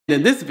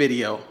In this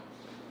video,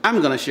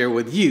 I'm gonna share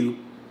with you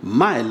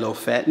my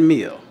low-fat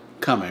meal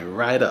coming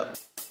right up.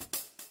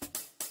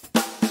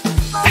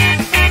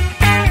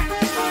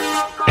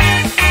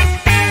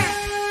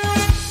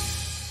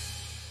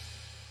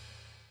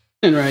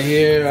 And right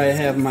here, I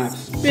have my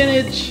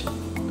spinach.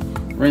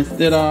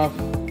 Rinsed it off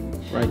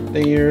right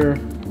there.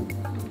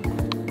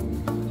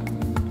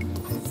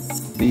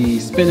 The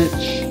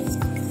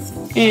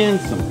spinach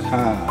and some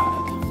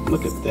cod.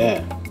 Look at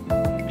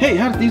that. Hey,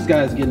 how did these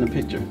guys get in the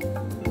picture?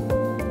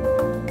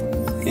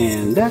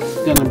 And that's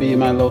gonna be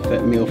my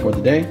low-fat meal for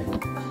the day.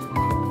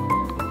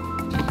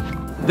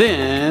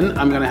 Then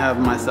I'm gonna have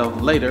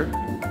myself later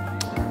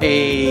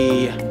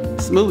a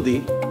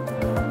smoothie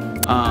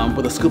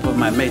with a scoop of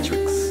my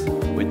matrix,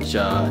 which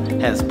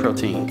has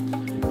protein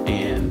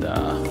and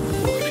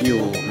will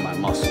fuel my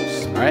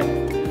muscles. All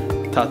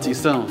right, talk to you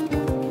soon.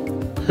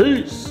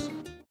 Peace.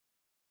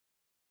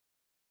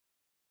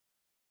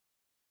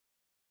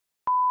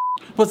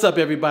 What's up,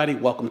 everybody?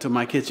 Welcome to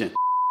my kitchen.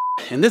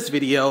 In this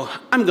video,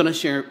 I'm gonna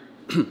share.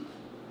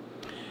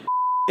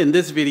 In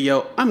this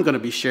video, I'm gonna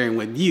be sharing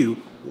with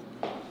you.